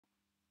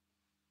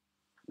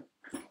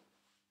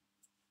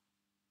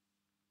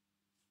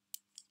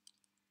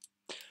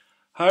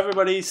Hi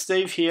everybody,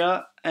 Steve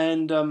here,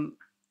 and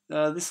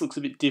this looks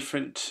a bit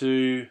different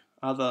to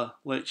other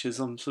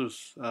lectures. I'm sort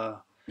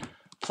of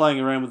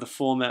playing around with the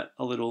format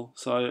a little,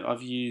 so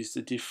I've used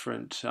a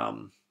different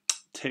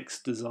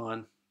text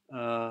design.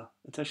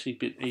 It's actually a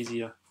bit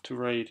easier to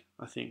read,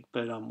 I think,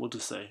 but we'll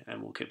just see,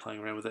 and we'll keep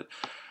playing around with it.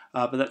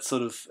 But that's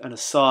sort of an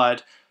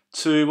aside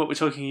to what we're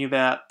talking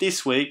about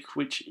this week,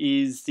 which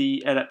is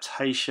the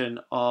adaptation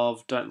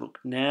of Don't Look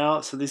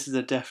Now. So this is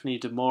a Daphne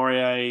Du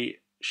Maurier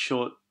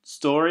short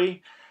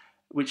story,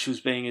 which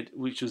was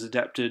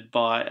adapted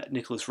by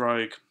Nicholas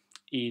Roeg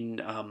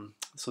in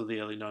sort of the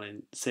early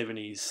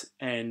 1970s.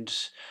 And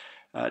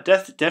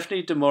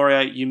Daphne Du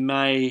Maurier, you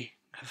may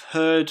have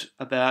heard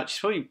about.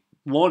 She's probably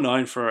more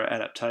known for her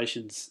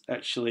adaptations,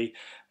 actually.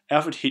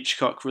 Alfred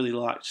Hitchcock really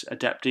liked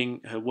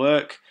adapting her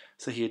work,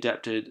 so he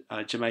adapted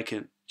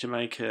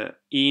Jamaica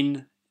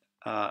in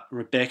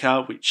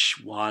Rebecca, which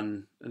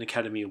won an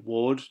Academy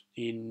Award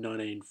in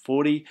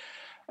 1940.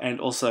 And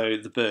also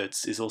The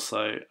Birds is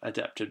also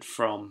adapted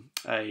from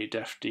a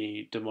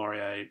Daphne Du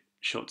Maurier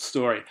short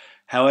story.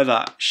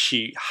 However,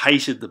 she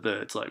hated The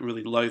Birds, like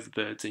really loathed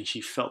The Birds, and she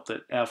felt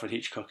that Alfred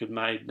Hitchcock had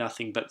made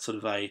nothing but sort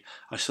of a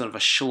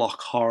schlock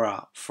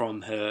horror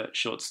from her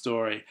short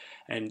story,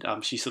 and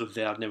she sort of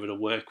vowed never to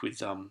work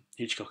with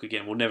Hitchcock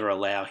again. Will never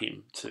allow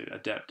him to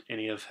adapt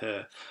any of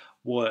her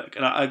work.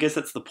 And I guess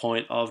that's the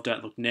point of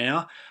Don't Look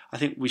Now. I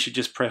think we should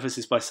just preface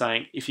this by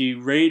saying if you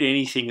read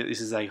anything that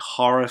this is a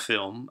horror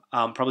film,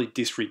 probably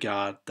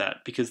disregard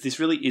that, because this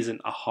really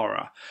isn't a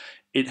horror.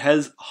 It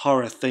has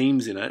horror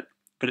themes in it,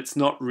 but it's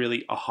not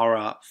really a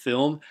horror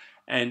film.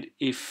 And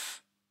if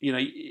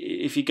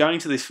you're going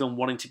to this film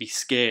wanting to be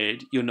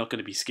scared, you're not going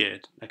to be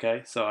scared.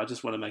 Okay, so I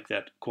just want to make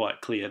that quite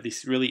clear.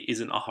 This really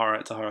isn't a horror;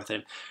 it's a horror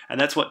theme, and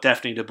that's what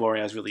Daphne Du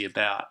Maurier is really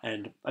about.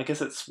 And I guess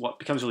that's what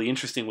becomes really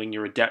interesting when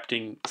you're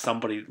adapting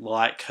somebody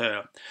like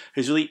her,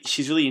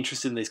 she's really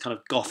interested in these kind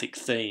of gothic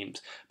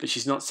themes, but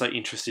she's not so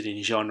interested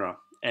in genre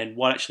and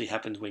what actually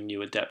happens when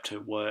you adapt her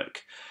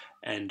work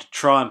and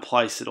try and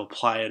place it or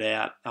play it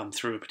out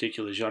through a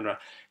particular genre.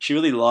 She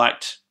really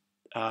liked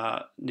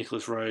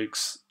Nicholas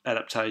Roeg's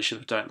adaptation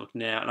of Don't Look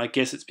Now, and I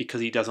guess it's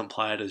because he doesn't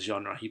play it as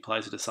genre. He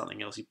plays it as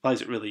something else. He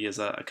plays it really as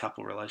a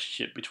couple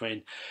relationship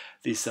between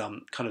this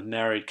kind of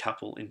married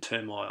couple in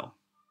turmoil.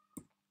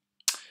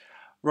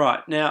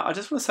 Right, now I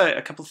just want to say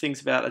a couple of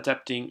things about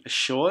adapting a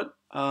short.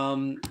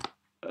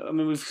 I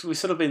mean, we've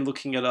sort of been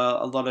looking at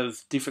a lot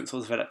of different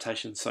sorts of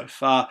adaptations so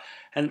far,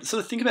 and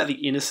sort of think about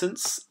The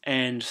Innocents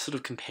and sort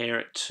of compare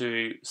it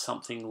to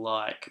something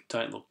like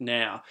Don't Look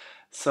Now.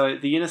 So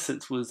The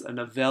Innocents was a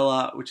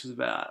novella which was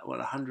about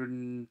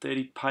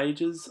 130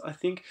 pages, I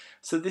think.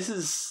 So this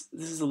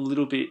is a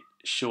little bit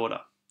shorter.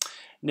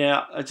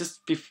 Now,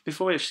 just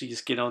before we actually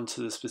just get on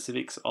to the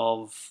specifics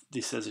of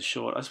this as a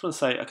short, I just want to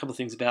say a couple of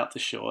things about the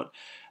short.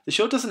 The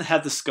short doesn't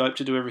have the scope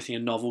to do everything a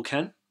novel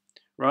can,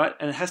 right?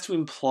 And it has to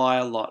imply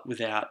a lot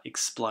without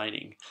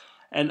explaining.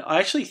 And I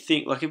actually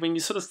think, like, when you're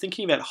sort of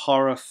thinking about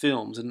horror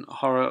films and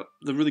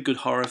the really good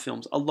horror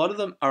films, a lot of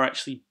them are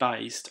actually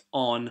based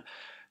on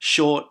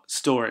short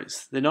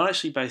stories. They're not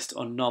actually based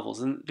on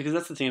novels. And because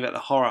that's the thing about the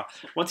horror.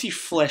 Once you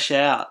flesh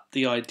out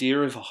the idea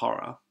of a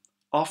horror,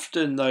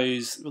 often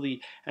those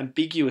really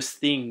ambiguous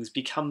things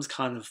becomes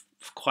kind of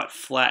quite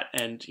flat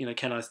and,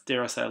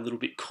 dare I say, a little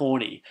bit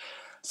corny.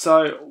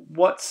 So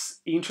what's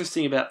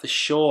interesting about the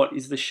short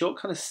is the short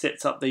kind of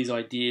sets up these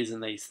ideas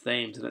and these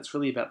themes, and it's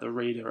really about the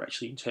reader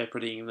actually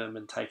interpreting them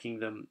and taking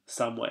them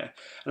somewhere.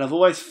 And I've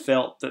always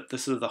felt that the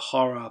sort of the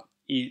horror,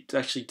 it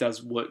actually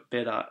does work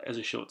better as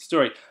a short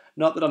story.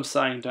 Not that I'm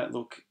saying Don't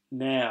Look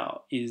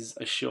Now is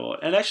a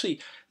short. And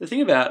actually, the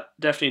thing about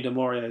Daphne Du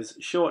Maurier's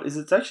short is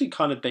it's actually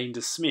kind of been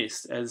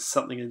dismissed as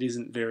something that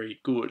isn't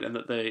very good, and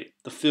that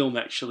the film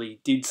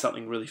actually did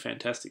something really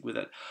fantastic with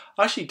it.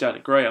 I actually don't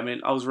agree. I mean,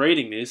 I was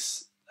reading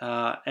this,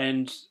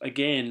 and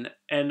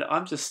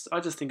I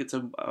just think it's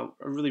a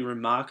really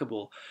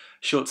remarkable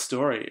short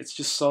story. It's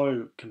just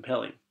so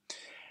compelling.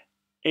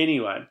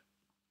 Anyway,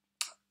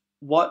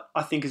 what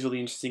I think is really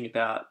interesting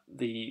about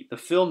the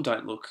film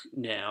Don't Look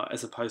Now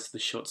as opposed to the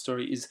short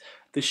story is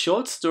the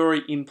short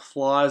story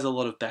implies a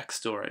lot of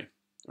backstory,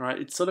 right?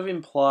 It sort of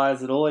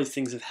implies that all these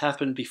things have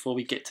happened before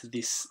we get to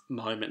this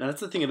moment. And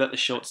that's the thing about the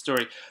short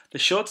story. The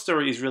short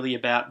story is really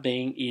about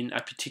being in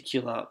a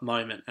particular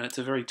moment, and it's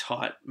a very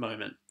tight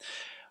moment.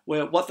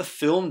 Where what the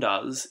film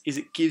does is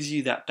it gives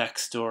you that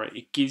backstory.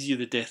 It gives you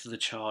the death of the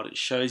child. It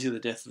shows you the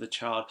death of the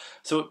child.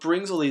 So it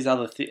brings all these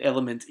other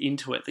elements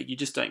into it that you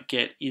just don't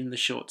get in the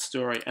short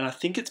story. And I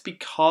think it's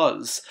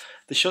because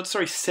the short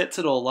story sets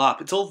it all up.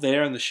 It's all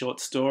there in the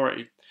short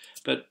story,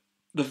 but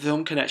the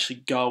film can actually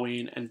go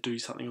in and do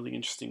something really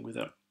interesting with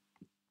it.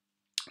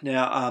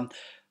 Now,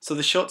 so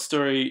the short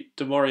story,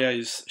 Du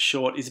Maurier's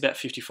short, is about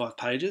 55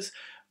 pages,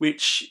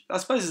 which I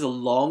suppose is a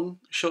long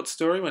short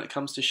story when it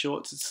comes to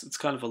shorts. It's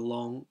kind of a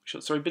long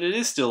short story, but it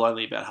is still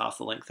only about half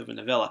the length of a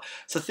novella.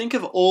 So think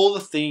of all the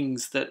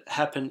things that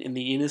happen in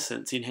The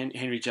Innocents, in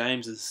Henry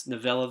James's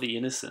novella The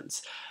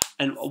Innocents,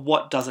 and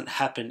what doesn't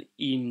happen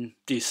in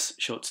this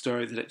short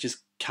story that it just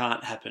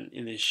can't happen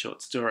in this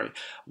short story.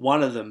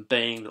 One of them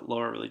being that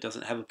Laura really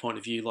doesn't have a point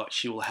of view like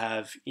she will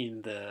have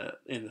in the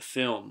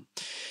film.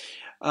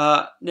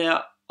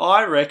 Now,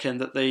 I reckon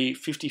that the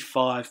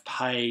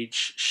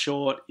 55-page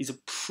short is a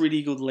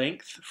pretty good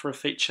length for a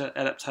feature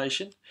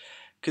adaptation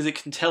because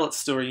it can tell its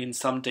story in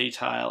some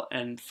detail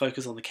and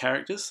focus on the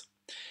characters.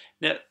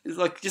 Now,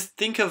 like, just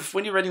think of,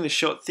 when you're reading the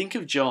short, think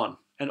of John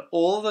and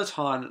all the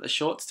time that the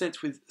short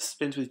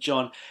spends with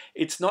John.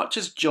 It's not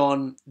just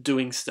John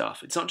doing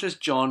stuff. It's not just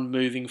John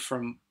moving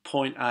from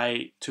point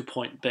A to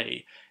point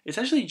B. It's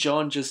actually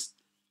John just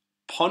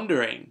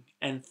pondering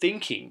and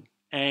thinking,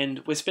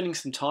 and we're spending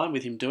some time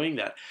with him doing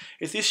that.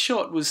 If this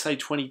short was, say,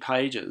 20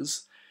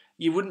 pages,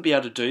 you wouldn't be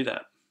able to do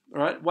that,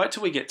 right? Wait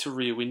till we get to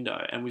Rear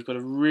Window and we've got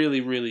a really,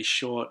 really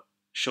short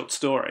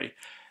story.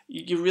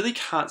 You really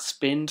can't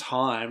spend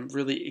time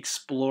really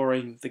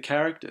exploring the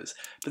characters.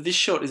 But this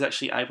short is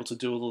actually able to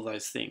do all of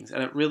those things,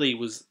 and it really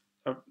was,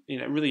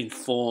 really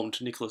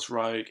informed Nicholas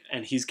Roeg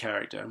and his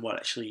character, and what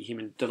actually him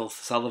and Donald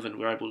Sullivan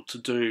were able to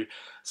do,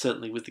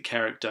 certainly with the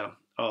character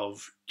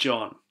of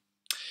John.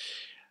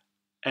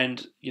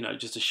 And,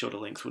 just a shorter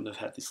length wouldn't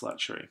have had this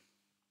luxury.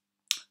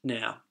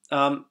 Now,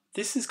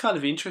 this is kind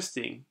of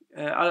interesting.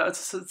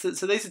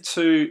 So these are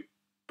two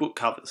book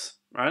covers,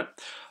 right,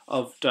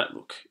 of Don't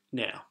Look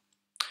Now.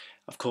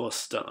 Of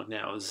course, Don't Look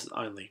Now is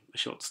only a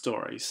short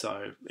story,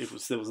 so there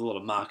was a lot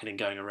of marketing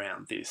going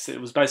around this. It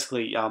was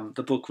basically,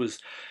 the book was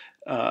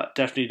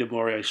Daphne Du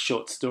Maurier's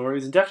short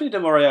stories, and Daphne Du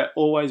Maurier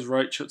always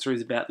wrote short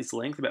stories about this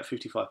length, about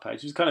 55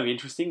 pages. It was kind of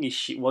interesting.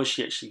 Was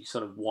she actually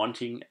sort of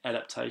wanting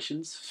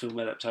adaptations, film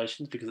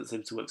adaptations, because it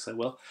seems to work so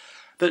well?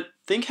 But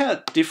think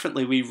how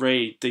differently we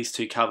read these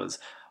two covers.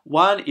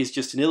 One is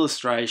just an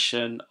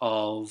illustration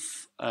of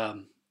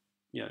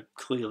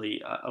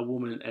clearly a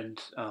woman,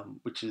 and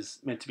which is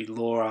meant to be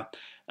Laura,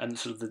 and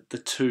sort of the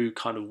two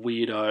kind of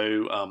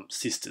weirdo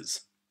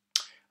sisters,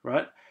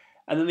 right?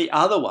 And then the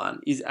other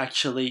one is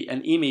actually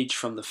an image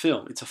from the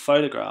film. It's a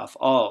photograph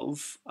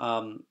of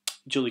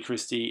Julie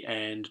Christie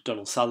and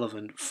Donald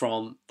Sullivan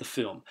from the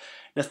film.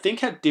 Now think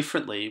how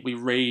differently we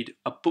read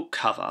a book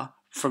cover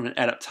from an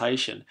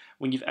adaptation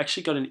when you've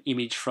actually got an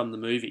image from the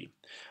movie.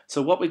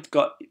 So what we've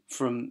got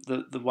from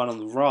the one on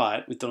the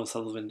right with Donald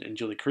Sullivan and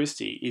Julie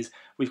Christie is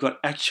we've got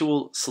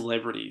actual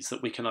celebrities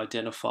that we can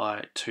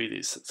identify to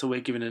this. So we're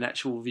given an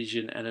actual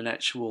vision and an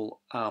actual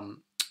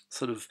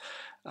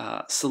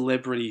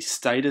celebrity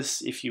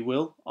status, if you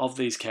will, of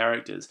these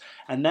characters.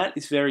 And that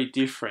is very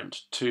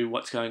different to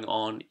what's going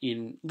on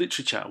in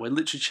literature, where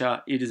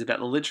literature, it is about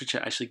the literature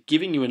actually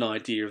giving you an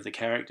idea of the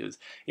characters.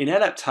 In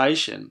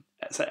adaptation,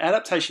 so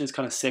adaptation is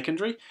kind of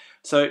secondary.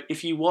 So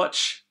if you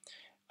watch,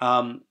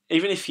 even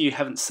if you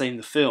haven't seen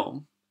the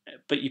film,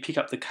 but you pick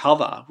up the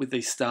cover with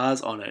these stars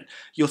on it,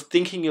 you're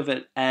thinking of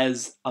it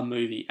as a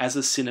movie, as a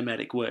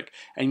cinematic work,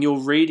 and your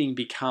reading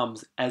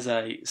becomes as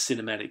a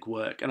cinematic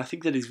work. And I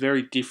think that is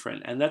very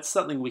different, and that's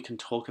something we can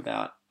talk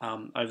about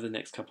over the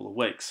next couple of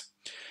weeks.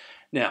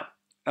 Now,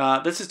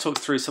 let's just talk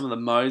through some of the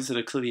modes that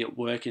are clearly at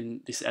work in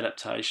this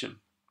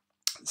adaptation.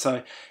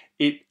 So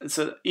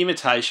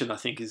imitation, I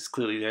think, is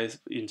clearly there.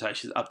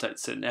 Imitation updates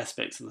certain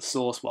aspects of the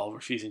source while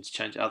refusing to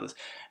change others.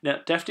 Now,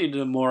 Daphne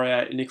Du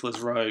Maurier and Nicholas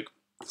Roeg.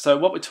 So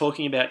what we're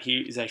talking about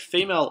here is a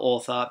female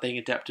author being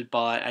adapted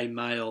by a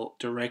male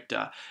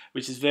director,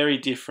 which is very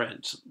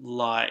different,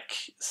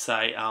 like,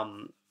 say, Palo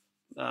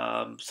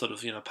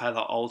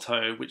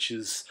Alto, which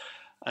is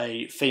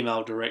a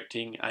female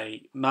directing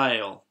a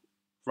male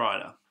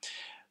writer.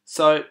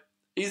 So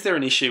is there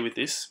an issue with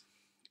this?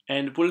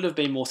 And would it have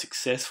been more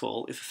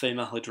successful if a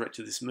female had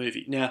directed this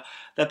movie? Now,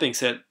 that being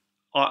said,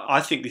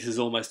 I think this is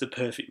almost a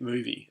perfect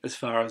movie as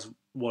far as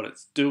what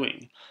it's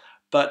doing.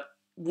 But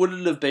would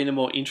it have been a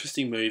more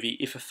interesting movie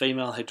if a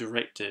female had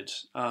directed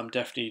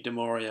Daphne Du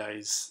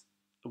Maurier's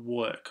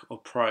work or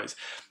prose?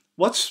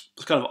 What's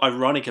kind of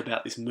ironic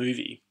about this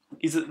movie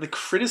is that the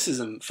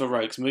criticism for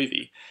Roeg's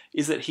movie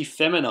is that he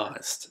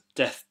feminized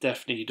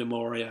Daphne Du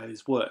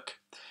Maurier's work,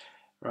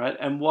 right?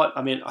 And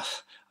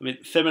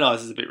feminize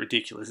is a bit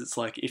ridiculous. It's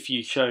like if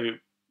you show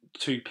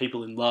two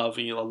people in love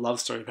and a love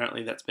story,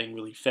 apparently that's being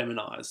really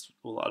feminized.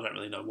 Well, I don't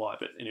really know why,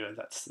 but anyway,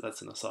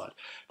 that's an aside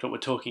to what we're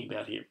talking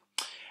about here.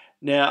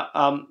 Now,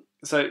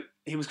 so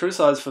he was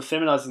criticised for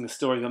feminising the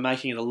story by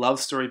making it a love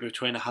story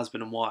between a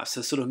husband and wife,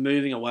 so sort of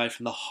moving away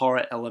from the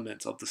horror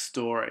element of the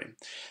story.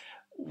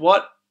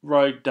 What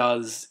Roeg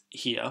does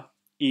here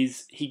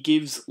is he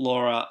gives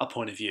Laura a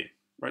point of view,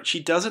 right? She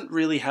doesn't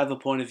really have a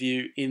point of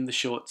view in the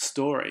short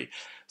story,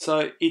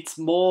 so it's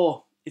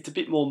a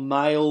bit more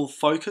male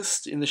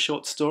focused in the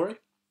short story.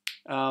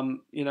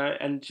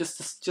 And just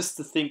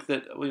to think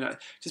that,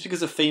 just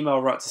because a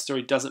female writes a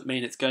story doesn't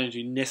mean it's going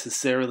to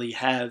necessarily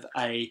have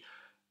a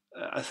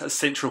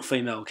central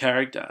female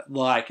character.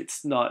 Like,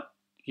 it's not,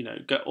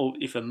 or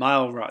if a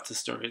male writes a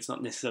story, it's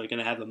not necessarily going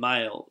to have a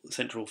male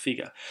central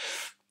figure.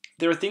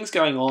 There are things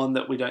going on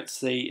that we don't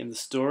see in the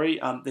story.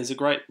 There's a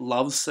great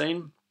love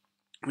scene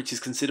which is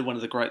considered one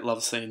of the great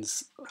love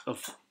scenes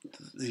of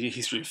the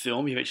history of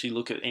film. You actually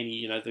look at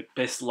any, the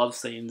best love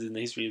scenes in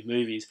the history of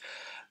movies.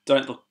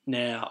 Don't Look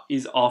Now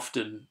is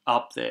often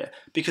up there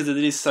because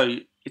it's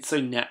so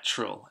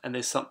natural, and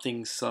there's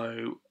something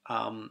so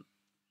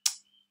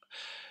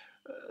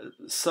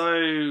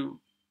sort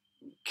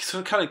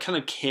of kind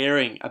of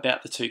caring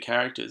about the two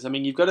characters. I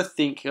mean, you've got to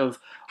think of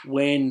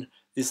when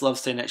this love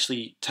scene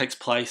actually takes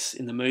place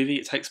in the movie.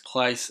 It takes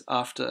place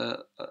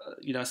after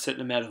a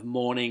certain amount of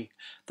mourning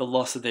the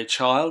loss of their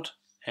child,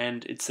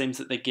 and it seems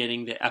that they're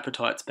getting their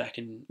appetites back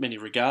in many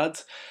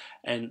regards,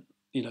 and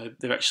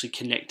they're actually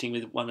connecting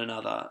with one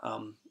another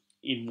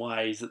in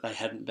ways that they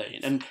hadn't been.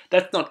 And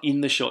that's not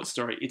in the short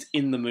story, it's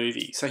in the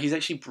movie. So he's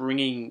actually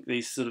bringing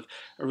these sort of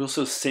a real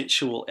sort of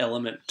sensual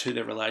element to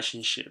their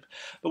relationship.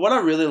 But what I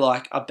really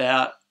like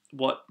about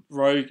what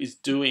Rogue is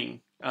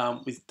doing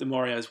with Du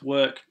Maurier's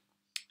work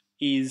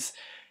is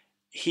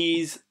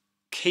he's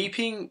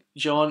keeping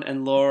John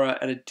and Laura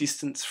at a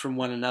distance from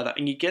one another.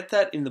 And you get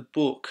that in the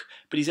book,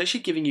 but he's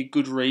actually giving you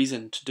good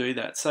reason to do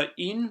that. So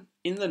in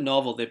the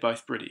novel, they're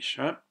both British,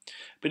 right?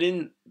 But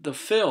in the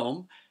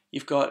film,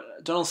 you've got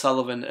Donald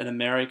Sullivan, an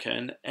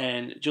American,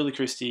 and Julie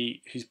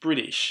Christie, who's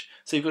British.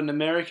 So you've got an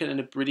American and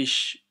a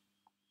British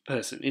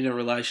person in a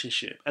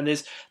relationship. And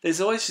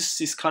there's always just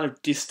this kind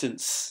of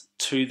distance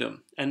to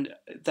them. And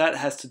that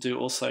has to do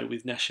also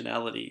with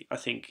nationality, I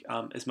think,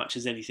 as much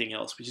as anything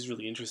else, which is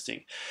really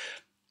interesting.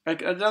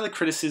 Another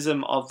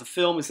criticism of the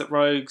film is that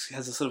Rogue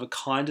has a sort of a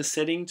kinder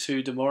setting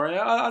to Du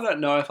Maurier. I don't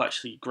know if I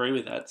actually agree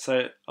with that,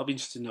 so I'll be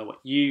interested to know what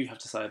you have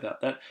to say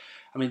about that.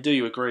 I mean, do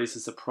you agree this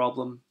is a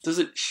problem? Does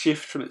it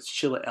shift from its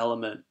chiller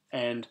element?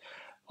 And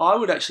I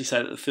would actually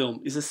say that the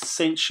film is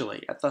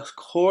essentially, at the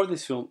core of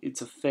this film,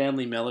 it's a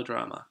family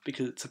melodrama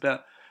because it's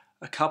about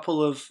a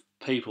couple of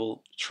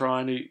people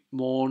trying to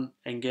mourn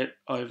and get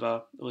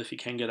over, or if you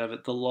can get over,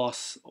 the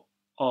loss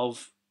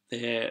of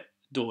their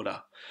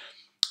daughter.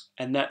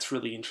 And that's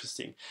really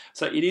interesting.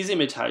 So it is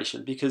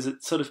imitation because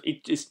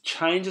it just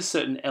changes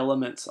certain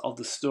elements of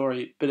the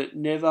story, but it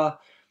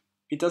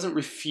doesn't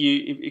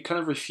refuse. It kind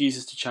of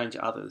refuses to change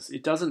others.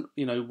 It doesn't,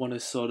 want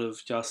to sort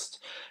of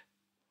just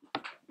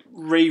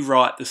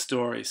rewrite the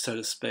story, so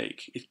to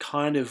speak. It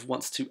kind of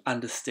wants to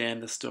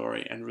understand the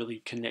story and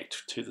really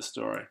connect to the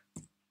story.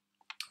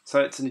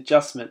 So it's an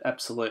adjustment,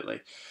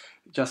 absolutely.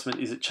 Adjustment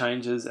is it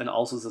changes and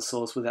alters the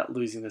source without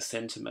losing the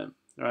sentiment,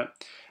 right?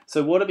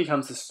 So water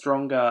becomes a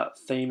stronger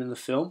theme in the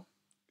film.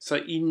 So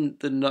in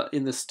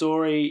the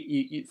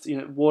story,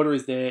 water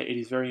is there. It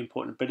is very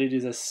important, but it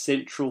is a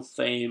central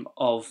theme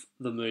of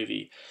the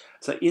movie.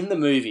 So in the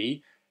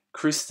movie,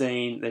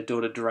 Christine, their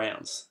daughter,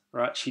 drowns.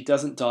 Right? She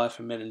doesn't die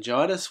from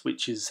meningitis,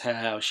 which is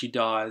how she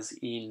dies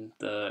in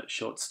the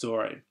short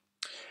story.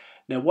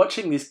 Now,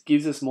 watching this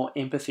gives us more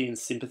empathy and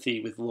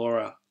sympathy with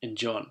Laura and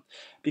John,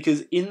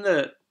 because in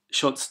the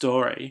short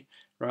story,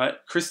 right,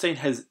 Christine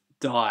has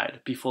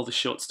died before the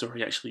short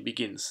story actually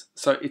begins.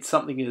 So it's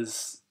something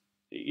that's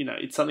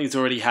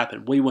already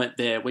happened. We weren't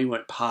there, we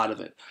weren't part of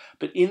it.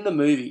 But in the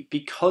movie,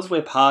 because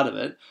we're part of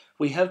it,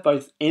 we have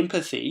both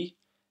empathy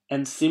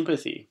and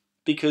sympathy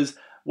because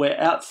we're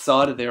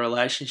outside of their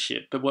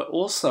relationship, but we're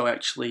also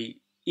actually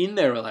in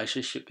their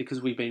relationship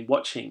because we've been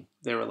watching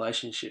their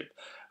relationship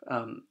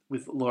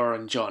with Laura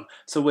and John.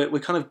 So we're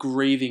kind of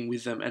grieving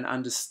with them and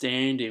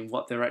understanding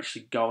what they're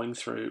actually going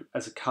through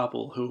as a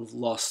couple who have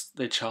lost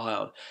their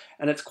child.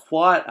 And it's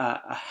quite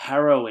a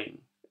harrowing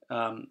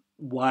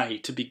way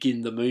to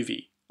begin the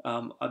movie.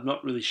 I'm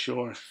not really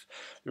sure if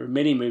there are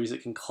many movies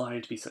that can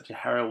claim to be such a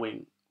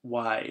harrowing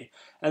way.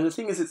 And the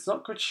thing is, it's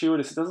not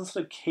gratuitous. It doesn't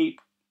sort of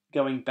keep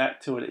going back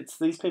to it. It's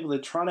these people that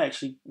are trying to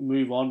actually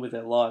move on with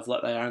their lives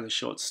like they are in the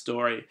short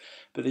story,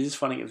 but they're just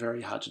finding it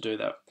very hard to do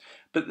that.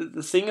 But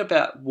the thing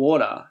about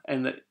water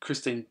and that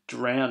Christine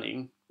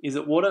drowning is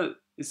that water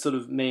is sort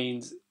of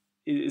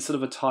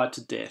a tied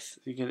to death.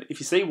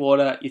 If you see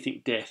water, you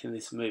think death in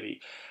this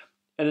movie.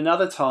 At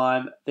another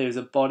time, there's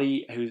a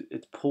body who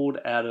it's pulled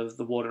out of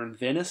the water in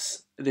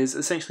Venice. There's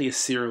essentially a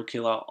serial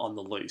killer on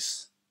the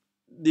loose.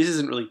 This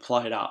isn't really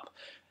played up,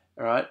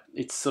 all right?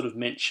 It's sort of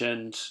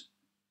mentioned,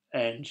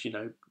 and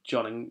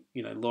John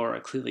and Laura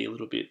are clearly a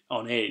little bit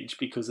on edge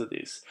because of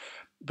this.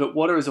 But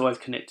water is always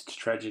connected to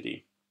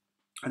tragedy,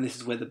 and this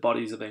is where the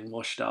bodies are being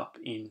washed up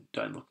in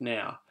Don't Look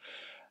Now.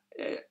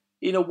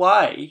 In a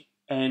way,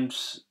 and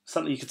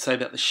something you could say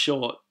about the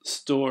short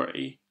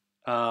story,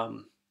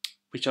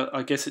 which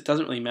I guess it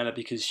doesn't really matter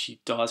because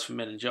she dies from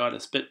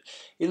meningitis, but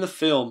in the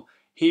film,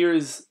 here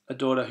is a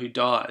daughter who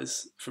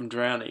dies from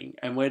drowning,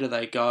 and where do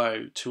they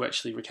go to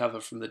actually recover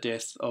from the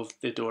death of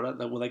their daughter?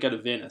 Well, they go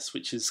to Venice,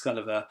 which is kind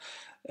of a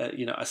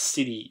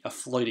city, a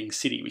floating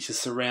city, which is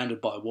surrounded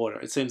by water.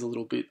 It seems a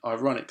little bit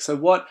ironic. So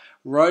what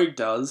Rogue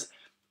does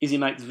is he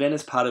makes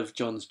Venice part of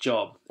John's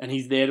job, and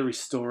he's there to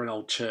restore an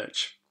old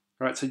church.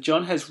 Right? So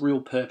John has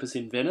real purpose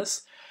in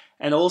Venice,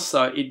 and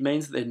also it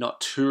means that they're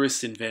not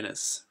tourists in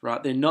Venice,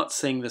 right? They're not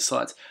seeing the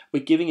sights. We're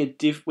getting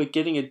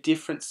a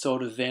different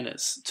sort of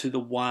Venice to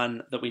the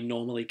one that we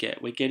normally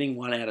get. We're getting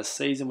one out of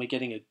season. We're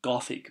getting a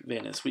Gothic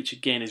Venice, which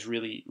again is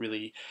really,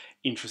 really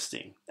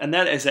interesting. And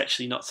that is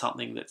actually not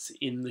something that's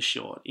in the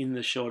short. In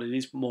the short, it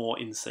is more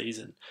in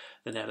season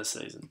than out of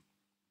season.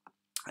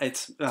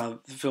 It's the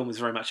film is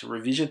very much a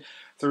revision.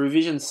 The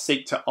revisions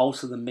seek to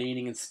alter the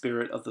meaning and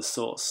spirit of the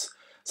source.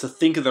 So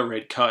think of the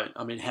red coat.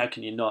 I mean, how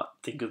can you not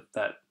think of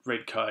that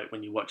red coat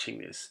when you're watching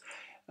this?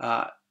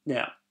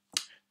 Now,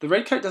 the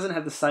red coat doesn't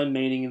have the same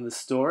meaning in the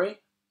story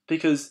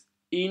because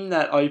in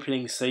that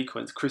opening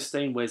sequence,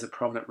 Christine wears a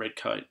prominent red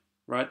coat,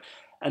 right?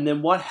 And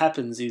then what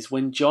happens is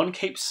when John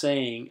keeps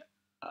seeing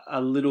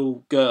a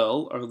little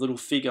girl or a little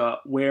figure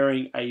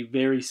wearing a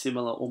very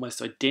similar,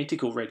 almost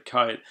identical red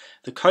coat.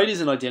 The coat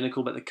isn't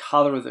identical, but the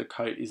colour of the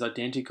coat is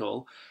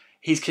identical.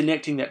 He's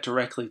connecting that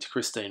directly to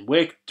Christine.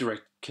 We're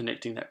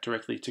connecting that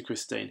directly to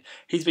Christine.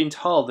 He's been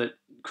told that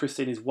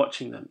Christine is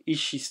watching them. Is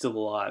she still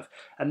alive?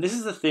 And this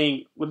is the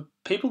thing, when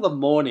people are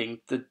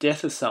mourning the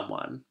death of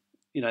someone,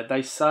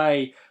 they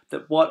say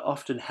that what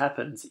often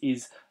happens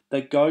is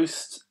the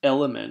ghost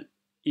element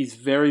is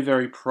very,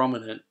 very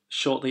prominent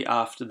shortly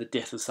after the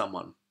death of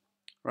someone,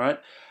 right?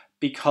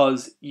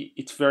 Because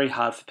it's very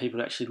hard for people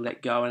to actually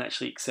let go and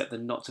actually accept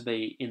them not to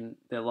be in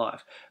their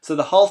life. So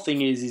the whole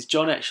thing is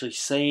John actually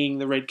seeing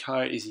the red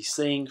coat? Is he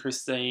seeing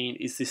Christine?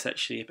 Is this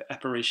actually an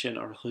apparition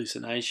or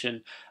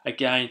hallucination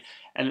again?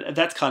 And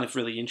that's kind of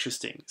really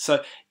interesting.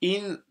 So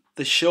in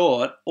the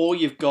short, all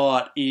you've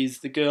got is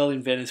the girl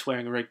in Venice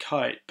wearing a red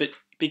coat, but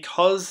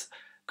because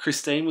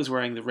Christine was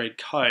wearing the red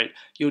coat,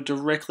 you're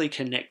directly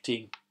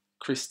connecting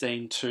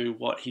Christine to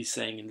what he's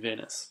seeing in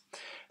Venice.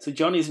 So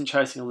John isn't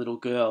chasing a little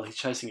girl, he's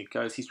chasing a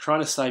ghost. He's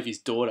trying to save his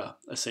daughter,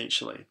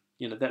 essentially.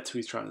 That's who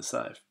he's trying to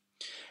save.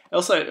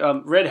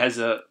 Also, red has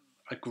a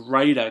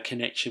greater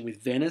connection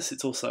with Venice.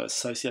 It's also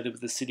associated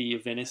with the city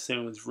of Venice.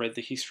 Everyone's read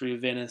the history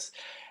of Venice.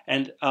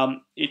 And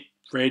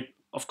red,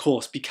 of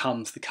course,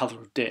 becomes the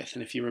colour of death.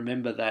 And if you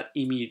remember that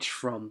image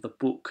from the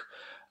book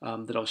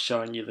that I was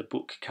showing you, the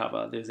book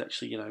cover, there's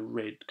actually,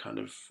 red kind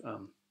of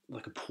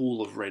like a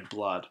pool of red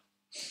blood.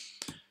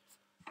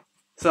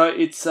 So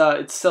it's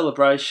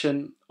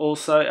celebration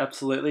also,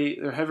 absolutely.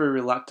 They have a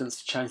reluctance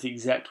to change the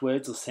exact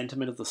words or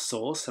sentiment of the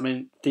source. I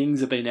mean, things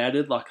have been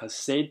added, like I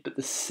said, but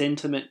the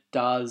sentiment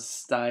does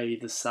stay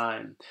the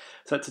same.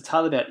 So it's a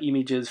tale about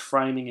images,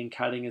 framing and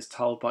cutting as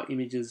told by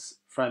images,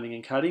 framing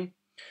and cutting.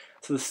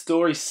 So the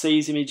story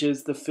sees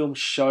images, the film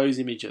shows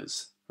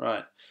images,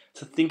 right?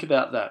 So think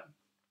about that.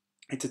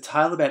 It's a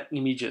tale about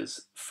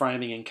images,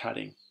 framing and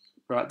cutting,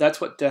 right? That's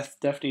what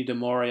Daphne Du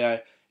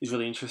Maurier is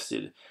really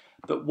interested in.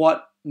 But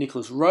what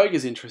Nicholas Roeg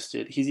is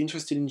interested, he's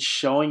interested in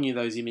showing you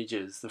those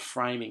images, the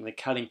framing, the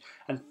cutting,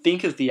 and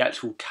think of the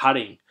actual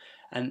cutting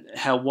and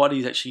how what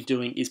he's actually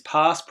doing is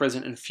past,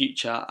 present, and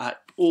future are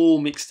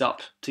all mixed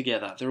up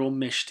together. They're all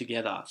meshed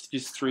together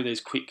just through those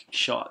quick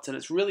shots, and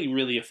it's really,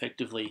 really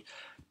effectively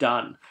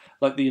done.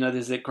 Like,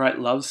 there's that great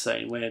love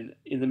scene when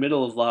in the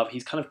middle of love,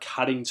 he's kind of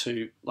cutting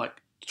to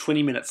like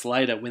 20 minutes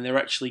later when they're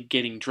actually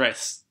getting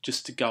dressed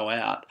just to go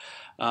out,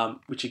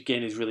 which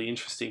again is really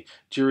interesting.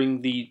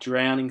 During the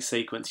drowning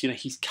sequence,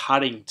 he's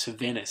cutting to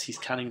Venice, he's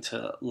cutting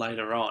to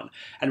later on,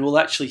 and we'll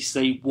actually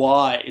see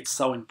why it's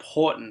so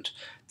important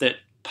that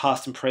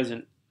past and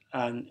present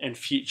and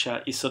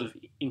future is sort of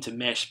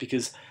intermeshed,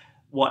 because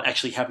what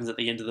actually happens at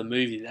the end of the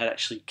movie, that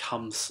actually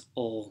comes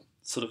all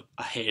sort of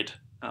ahead,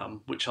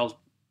 which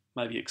I'll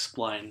maybe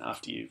explain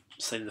after you've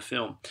seen the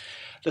film.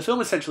 The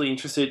film is essentially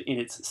interested in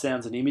its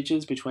sounds and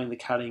images between the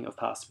cutting of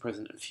past,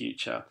 present, and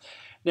future.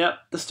 Now,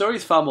 the story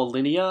is far more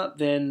linear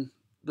than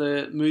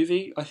the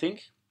movie, I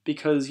think,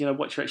 because,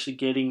 what you're actually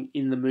getting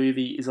in the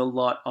movie is a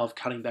lot of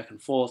cutting back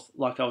and forth,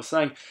 like I was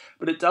saying,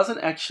 but it doesn't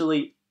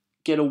actually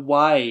get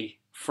away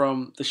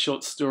from the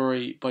short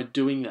story by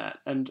doing that,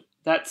 and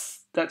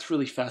that's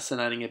really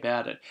fascinating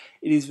about it.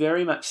 It is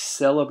very much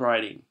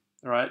celebrating,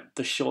 right,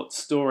 the short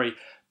story,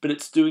 but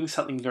it's doing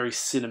something very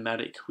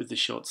cinematic with the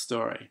short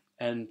story,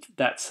 and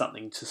that's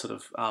something to sort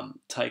of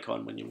take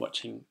on when you're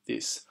watching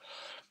this.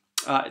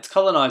 It's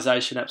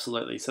colonisation,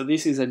 absolutely. So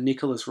this is a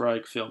Nicholas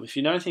Roeg film. If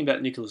you know anything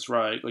about Nicholas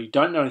Roeg, or you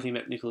don't know anything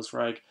about Nicholas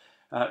Roeg,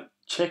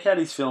 check out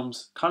his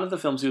films, kind of the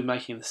films he was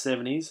making in the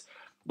 70s,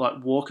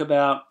 like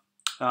Walkabout,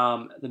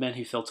 The Man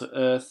Who Fell to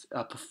Earth,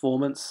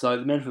 Performance. So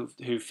The Man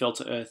Who Fell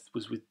to Earth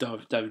was with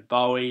David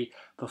Bowie,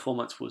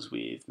 Performance was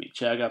with Mick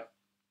Jagger.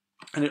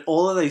 And in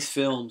all of these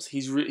films,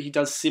 he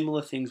does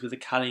similar things with the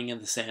cutting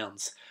and the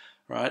sounds,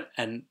 right?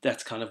 And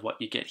that's kind of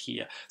what you get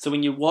here. So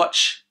when you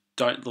watch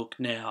Don't Look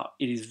Now,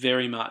 it is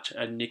very much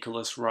a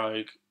Nicholas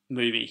Roeg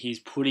movie. He's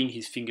putting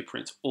his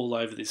fingerprints all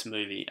over this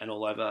movie and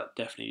all over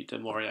Daphne Du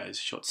Maurier's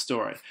short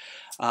story.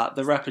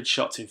 The rapid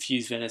shots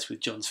infuse Venice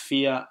with John's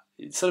fear.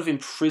 It's sort of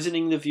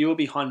imprisoning the viewer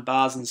behind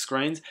bars and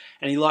screens,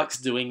 and he likes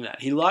doing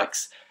that. He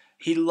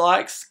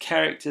likes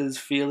characters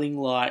feeling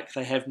like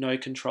they have no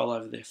control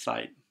over their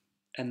fate.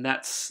 And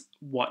that's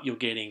what you're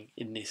getting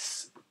in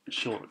this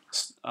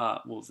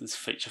this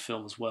feature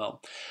film as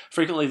well.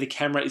 Frequently, the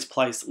camera is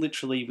placed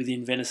literally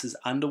within Venice's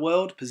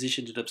underworld,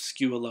 positioned at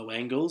obscure low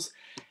angles,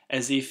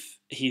 as if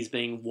he's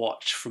being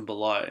watched from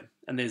below.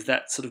 And there's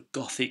that sort of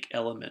gothic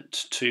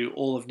element to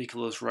all of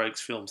Nicholas Roeg's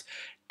films.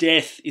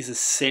 Death is a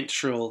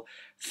central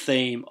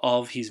theme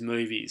of his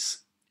movies,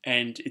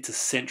 and it's a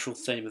central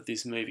theme of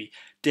this movie.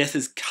 Death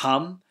has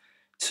come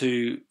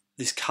to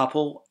this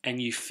couple,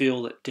 and you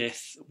feel that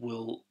death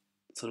will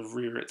sort of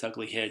rear its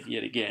ugly head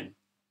yet again.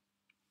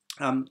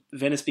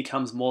 Venice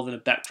becomes more than a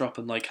backdrop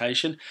and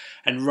location,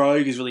 and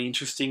Rogue is really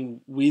interested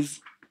with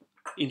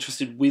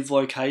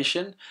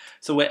location.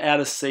 So we're out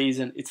of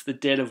season. It's the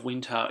dead of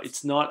winter.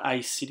 It's not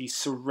a city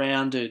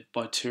surrounded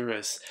by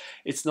tourists.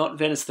 It's not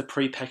Venice, the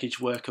prepackaged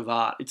work of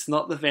art. It's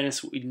not the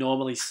Venice we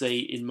normally see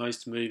in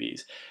most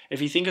movies.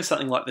 If you think of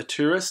something like The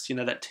Tourist, you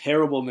know, that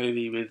terrible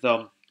movie with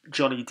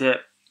Johnny Depp,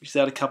 which was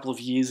out a couple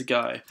of years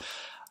ago,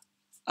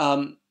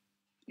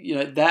 you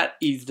know, that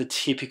is the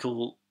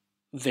typical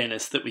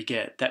Venice that we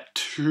get, that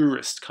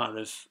tourist kind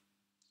of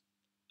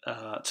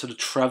sort of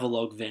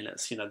travelogue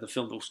Venice. You know, the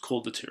film that was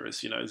called The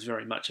Tourist, you know, is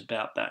very much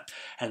about that.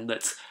 And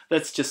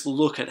let's just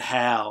look at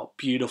how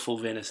beautiful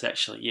Venice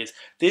actually is.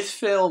 This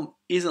film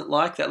isn't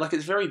like that. Like,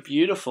 it's very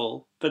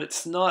beautiful, but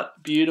it's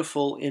not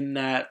beautiful in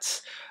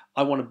that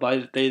I want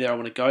to be there, I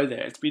want to go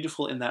there. It's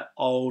beautiful in that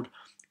old,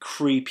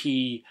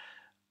 creepy,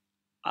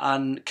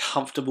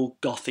 uncomfortable,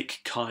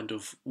 gothic kind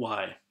of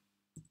way.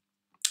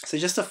 So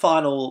just a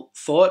final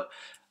thought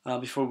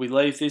before we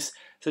leave this.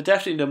 So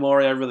Daphne Du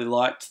Maurier really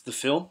liked the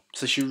film,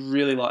 so she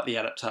really liked the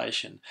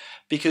adaptation,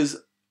 because,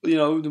 you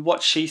know,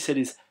 what she said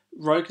is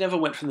Rogue never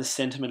went from the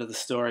sentiment of the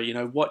story. You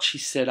know, what she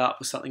set up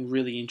was something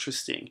really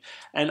interesting,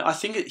 and I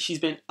think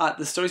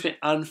the story's been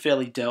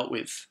unfairly dealt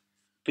with,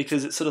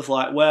 because it's sort of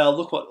like, well,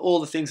 look what all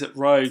the things that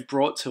Rogue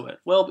brought to it.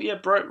 Well, yeah,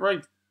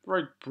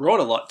 Rogue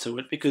brought a lot to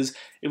it because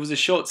it was a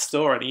short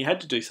story and he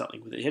had to do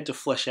something with it. He had to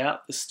flesh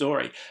out the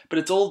story, but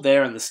it's all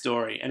there in the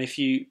story. And if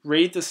you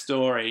read the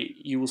story,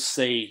 you will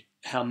see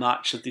how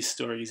much of this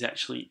story is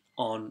actually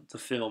on the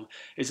film.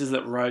 It's just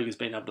that Rogue has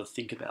been able to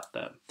think about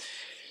that.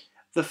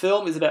 The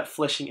film is about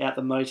fleshing out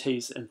the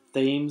motifs and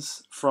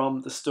themes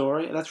from the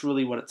story, and that's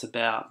really what it's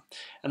about.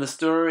 And the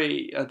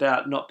story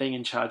about not being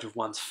in charge of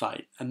one's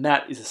fate, and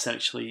that is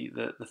essentially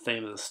the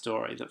theme of the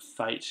story, that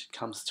fate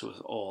comes to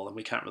us all and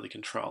we can't really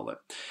control it.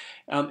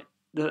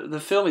 The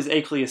film is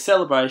equally a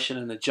celebration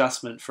and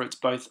adjustment for its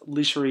both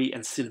literary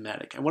and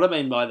cinematic. And what I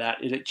mean by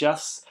that is it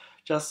just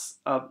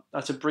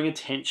to bring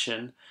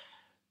attention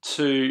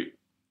to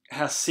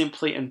how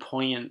simply and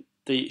poignant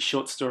the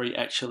short story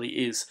actually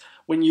is.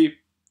 When you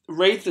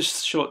read the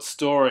short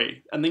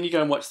story and then you go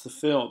and watch the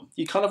film,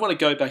 you kind of want to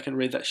go back and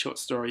read that short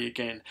story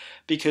again,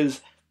 because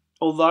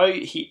although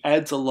he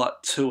adds a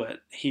lot to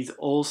it, he's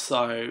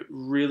also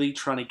really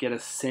trying to get a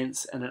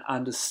sense and an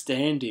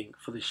understanding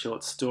for the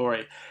short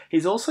story.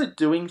 He's also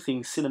doing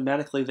things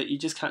cinematically that you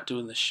just can't do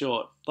in the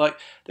short. Like,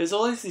 there's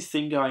always this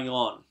thing going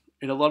on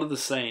in a lot of the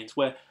scenes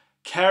where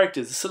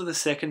characters, sort of the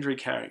secondary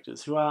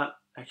characters who aren't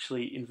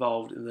actually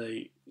involved in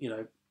the, you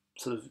know,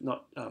 sort of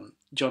not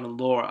John and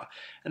Laura,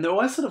 and they're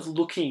always sort of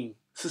looking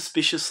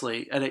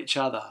suspiciously at each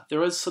other. They're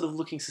always sort of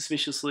looking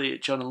suspiciously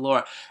at John and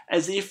Laura,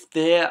 as if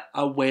they're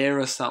aware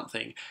of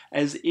something,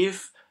 as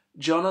if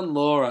John and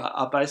Laura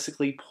are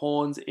basically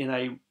pawns in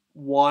a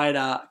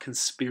wider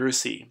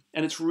conspiracy.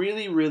 And it's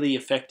really, really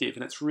effective,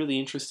 and it's really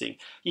interesting.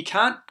 You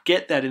can't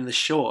get that in the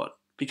short,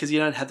 because you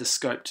don't have the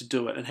scope to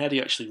do it, and how do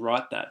you actually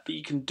write that? But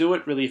you can do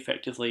it really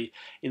effectively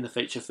in the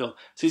feature film.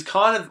 So he's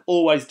kind of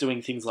always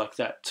doing things like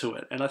that to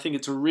it, and I think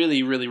it's a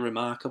really, really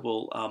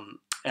remarkable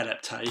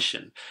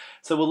adaptation.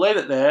 So we'll leave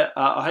it there.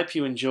 I hope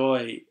you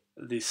enjoy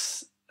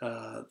this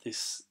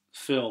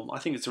film. I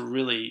think it's a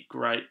really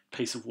great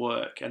piece of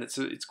work, and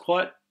it's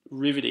quite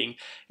riveting.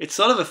 It's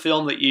sort of a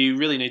film that you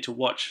really need to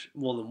watch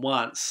more than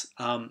once.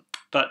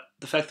 But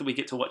the fact that we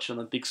get to watch it on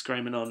the big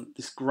screen and on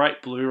this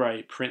great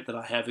Blu-ray print that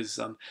I have is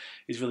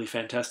really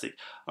fantastic.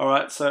 All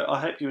right, so I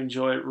hope you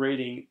enjoy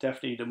reading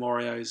Daphne Du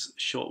Maurier's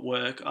short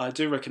work. I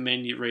do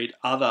recommend you read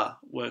other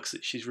works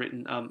that she's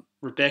written.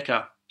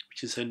 Rebecca,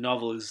 which is her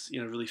novel, is, you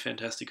know, really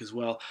fantastic as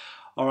well.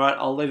 All right,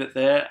 I'll leave it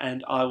there,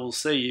 and I will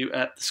see you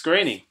at the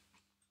screening.